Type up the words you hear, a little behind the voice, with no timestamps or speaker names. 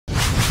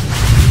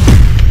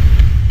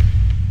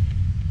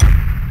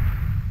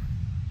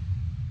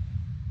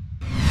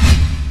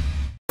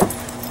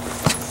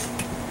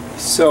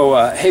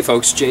Hey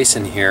folks,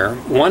 Jason here.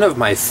 One of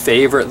my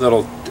favorite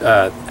little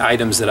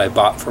items that I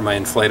bought for my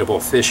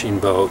inflatable fishing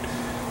boat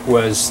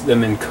was the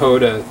Minn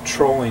Kota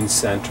trolling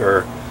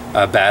center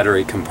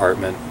battery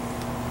compartment.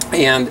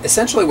 And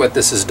essentially what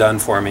this has done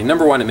for me,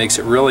 number one, it makes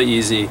it really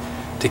easy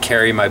to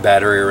carry my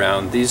battery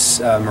around.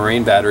 These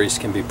marine batteries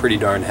can be pretty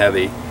darn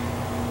heavy.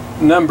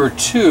 Number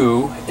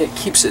two, it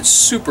keeps it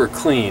super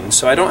clean,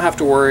 so I don't have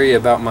to worry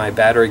about my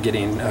battery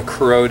getting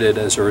corroded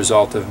as a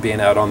result of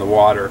being out on the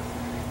water.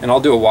 And I'll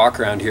do a walk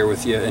around here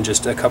with you in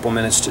just a couple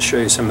minutes to show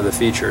you some of the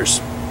features.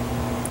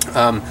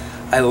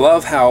 I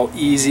love how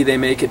easy they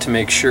make it to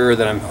make sure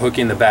that I'm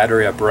hooking the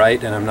battery up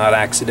right and I'm not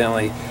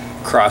accidentally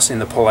crossing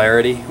the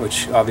polarity,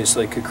 which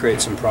obviously could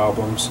create some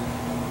problems.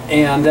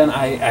 And then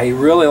I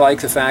really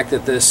like the fact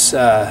that this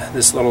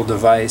little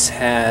device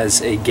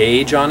has a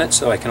gauge on it,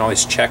 so I can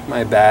always check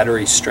my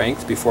battery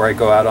strength before I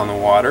go out on the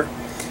water.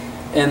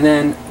 And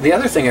then the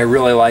other thing I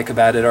really like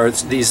about it are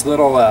these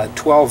little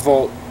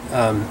 12-volt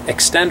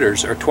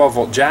extenders or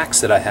 12-volt jacks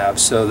that I have,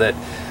 so that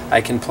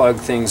I can plug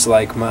things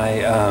like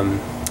my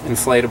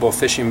inflatable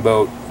fishing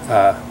boat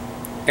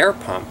air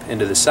pump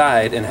into the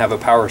side and have a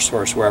power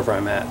source wherever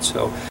I'm at.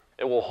 So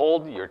it will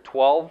hold your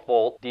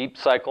 12-volt deep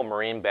cycle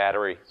marine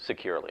battery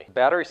securely. The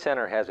battery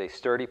center has a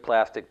sturdy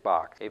plastic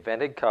box, a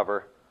vented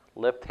cover,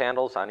 lift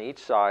handles on each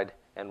side,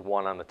 and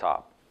one on the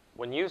top.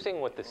 When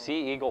using with the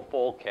Sea Eagle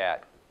Fold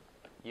Cat,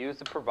 use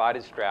the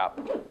provided strap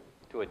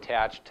to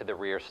attach to the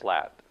rear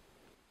slat.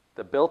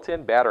 The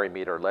built-in battery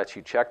meter lets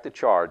you check the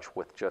charge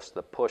with just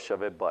the push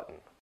of a button.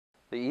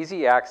 The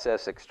easy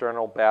access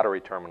external battery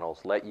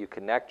terminals let you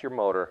connect your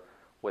motor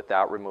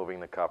without removing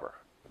the cover.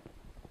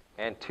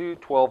 And two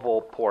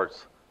 12-volt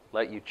ports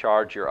let you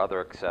charge your other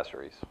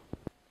accessories.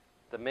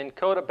 The Minn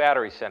Kota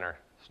Battery Center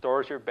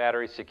stores your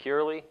battery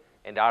securely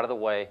and out of the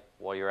way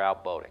while you're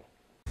out boating.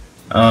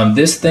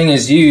 This thing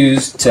is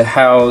used to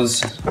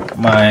house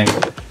my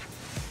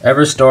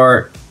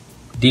EverStart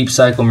deep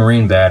cycle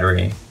marine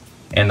battery.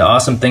 And the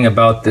awesome thing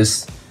about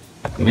this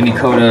Minn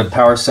Kota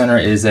Power Center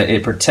is that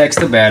it protects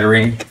the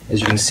battery.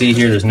 As you can see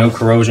here, there's no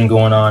corrosion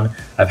going on.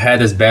 I've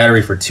had this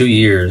battery for 2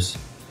 years.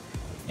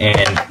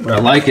 And what I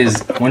like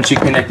is once you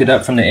connect it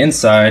up from the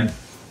inside,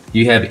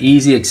 you have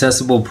easy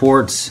accessible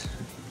ports,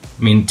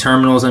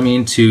 terminals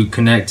to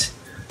connect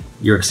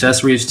your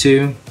accessories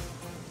to.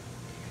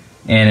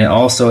 And it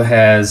also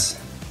has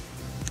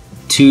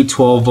two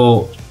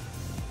 12-volt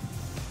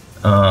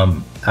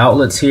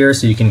outlets here,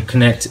 so you can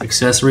connect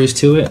accessories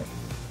to it.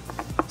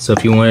 So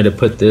if you wanted to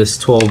put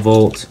this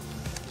 12-volt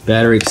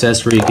battery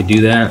accessory, you could do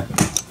that,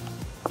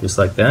 just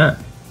like that.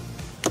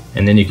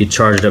 And then you could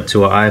charge it up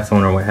to an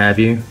iPhone or what have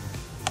you.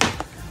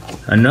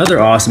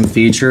 Another awesome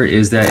feature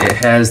is that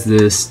it has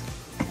this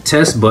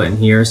test button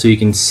here, so you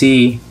can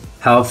see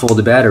how full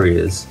the battery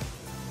is.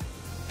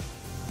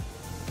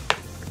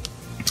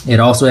 It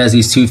also has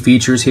these two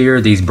features here,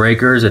 these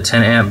breakers, a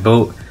 10 amp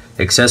boat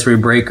accessory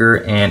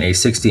breaker and a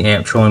 60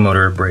 amp trolling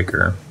motor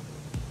breaker.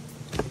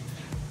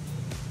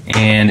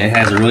 And it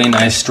has a really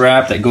nice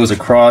strap that goes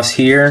across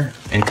here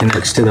and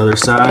connects to the other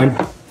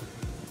side,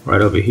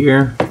 right over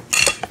here.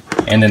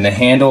 And then the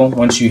handle,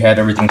 once you have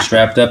everything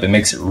strapped up, it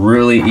makes it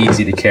really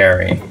easy to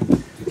carry.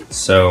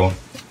 So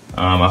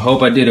I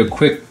hope I did a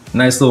quick,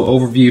 nice little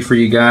overview for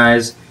you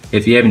guys.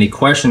 If you have any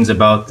questions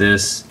about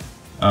this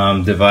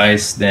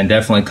device, then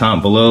definitely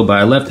comment below. But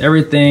I left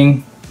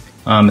everything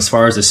as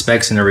far as the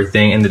specs and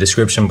everything in the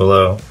description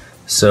below.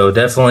 So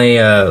definitely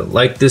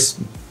like this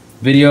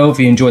video if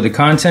you enjoyed the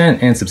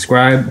content, and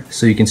subscribe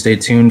so you can stay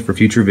tuned for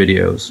future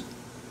videos.